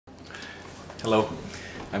Hello,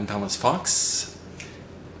 I'm Thomas Fox.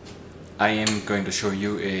 I am going to show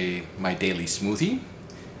you my daily smoothie,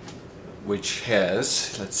 which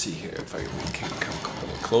has, let's see here if we can come a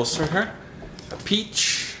little closer here, a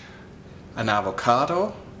peach, an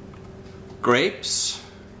avocado, grapes,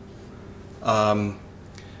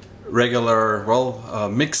 regular,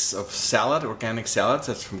 mix of salad, organic salads,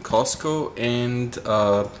 that's from Costco, and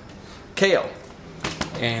kale.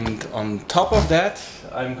 And on top of that,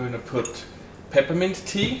 I'm going to put peppermint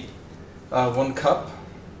tea, 1 cup.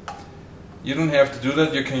 You don't have to do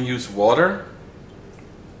that, you can use water.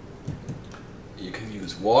 You can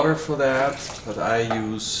use water for that, but I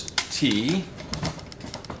use tea.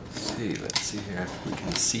 Let's see here if we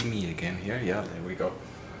can see me again here. Yeah, there we go.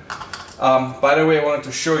 By the way, I wanted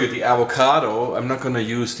to show you the avocado. I'm not going to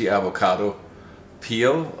use the avocado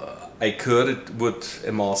peel. I could, it would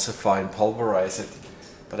emulsify and pulverize it,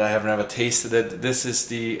 but I have never tasted it. This is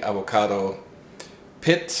the avocado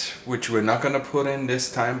pit, which we're not going to put in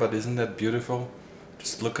this time, but isn't that beautiful?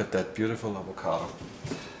 Just look at that beautiful avocado.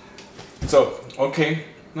 So, okay,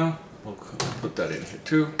 now we'll put that in here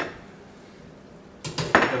too.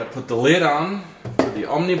 I'm going to put the lid on for the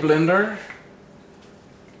OMNIblender.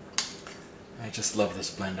 I just love this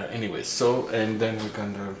blender. Anyway, so, and then we're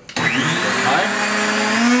going to put it high.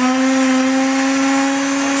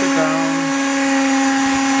 Watch it down.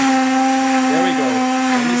 There we go.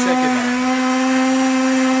 Any second now.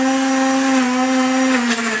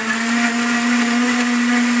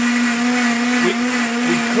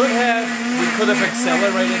 We could have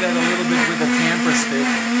accelerated it a little bit with the tamper stick.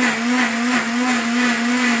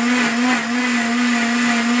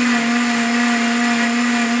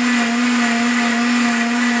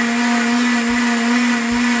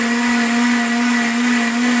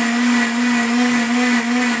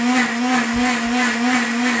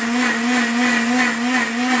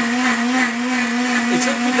 It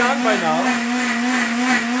should be done by now.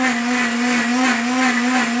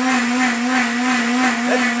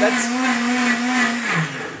 That's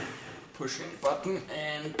pushing button,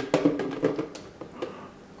 and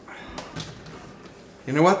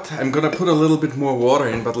you know what? I'm gonna put a little bit more water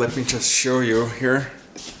in, but let me just show you here.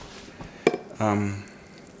 I'm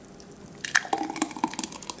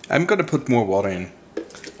gonna put more water in.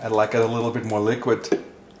 I like it a little bit more liquid.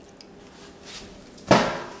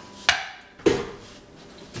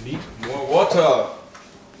 Need more water.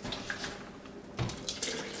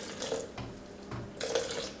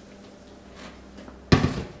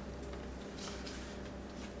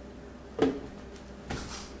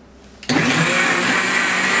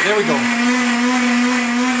 There we go.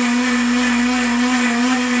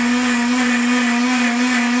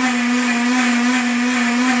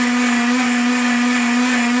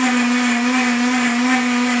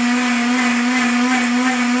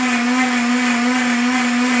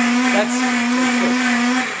 That's good.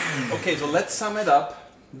 Okay, so let's sum it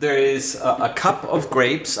up. There is a cup of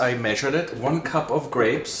grapes, I measured it, 1 cup of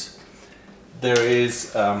grapes. There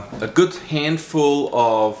is a good handful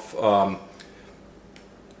of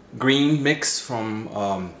green mix from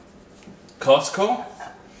Costco,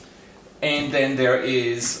 and then there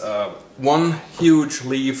is 1 huge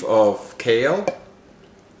leaf of kale,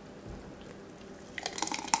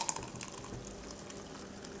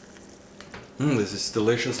 this is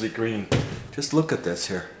deliciously green. Just look at this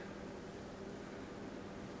here.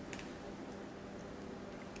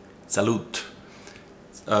 Salute.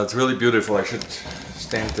 It's really beautiful. I should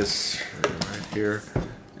stand this right here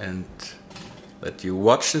and let you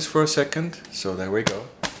watch this for a second. So there we go.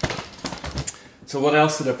 So what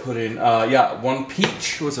else did I put in? Yeah, 1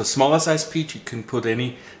 peach. It was a smaller size peach. You can put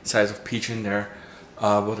any size of peach in there.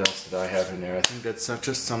 What else did I have in there? I think that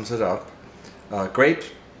just sums it up. Grape,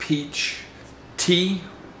 peach, tea,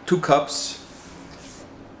 2 cups,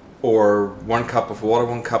 or 1 cup of water,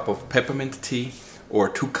 1 cup of peppermint tea, or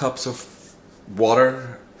 2 cups of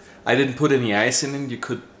water. I didn't put any ice in it. You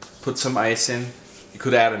could put some ice in. You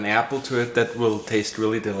could add an apple to it, that will taste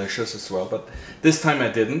really delicious as well, but this time I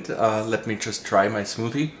didn't. Let me just try my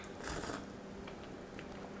smoothie.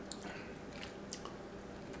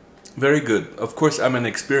 Very good. Of course, I'm an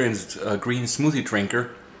experienced green smoothie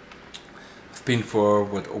drinker. I've been for,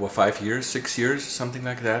 what, over 5 years, 6 years, something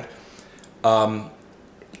like that.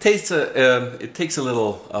 It takes a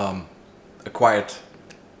little acquired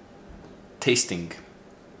tasting,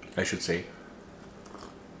 I should say.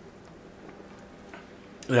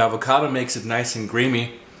 The avocado makes it nice and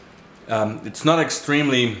creamy. It's not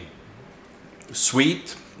extremely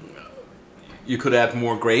sweet. You could add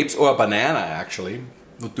more grapes or a banana, actually.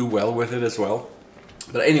 Would do well with it as well.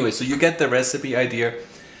 But anyway, so you get the recipe idea.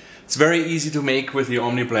 It's very easy to make with the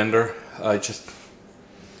OMNIblender. just,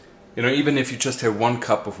 you know, even if you just have 1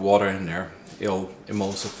 cup of water in there, it'll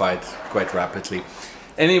emulsify it quite rapidly.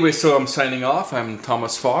 Anyway, so I'm signing off. I'm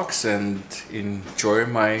Thomas Fox, and enjoy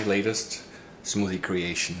my latest smoothie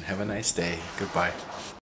creation. Have a nice day. Goodbye.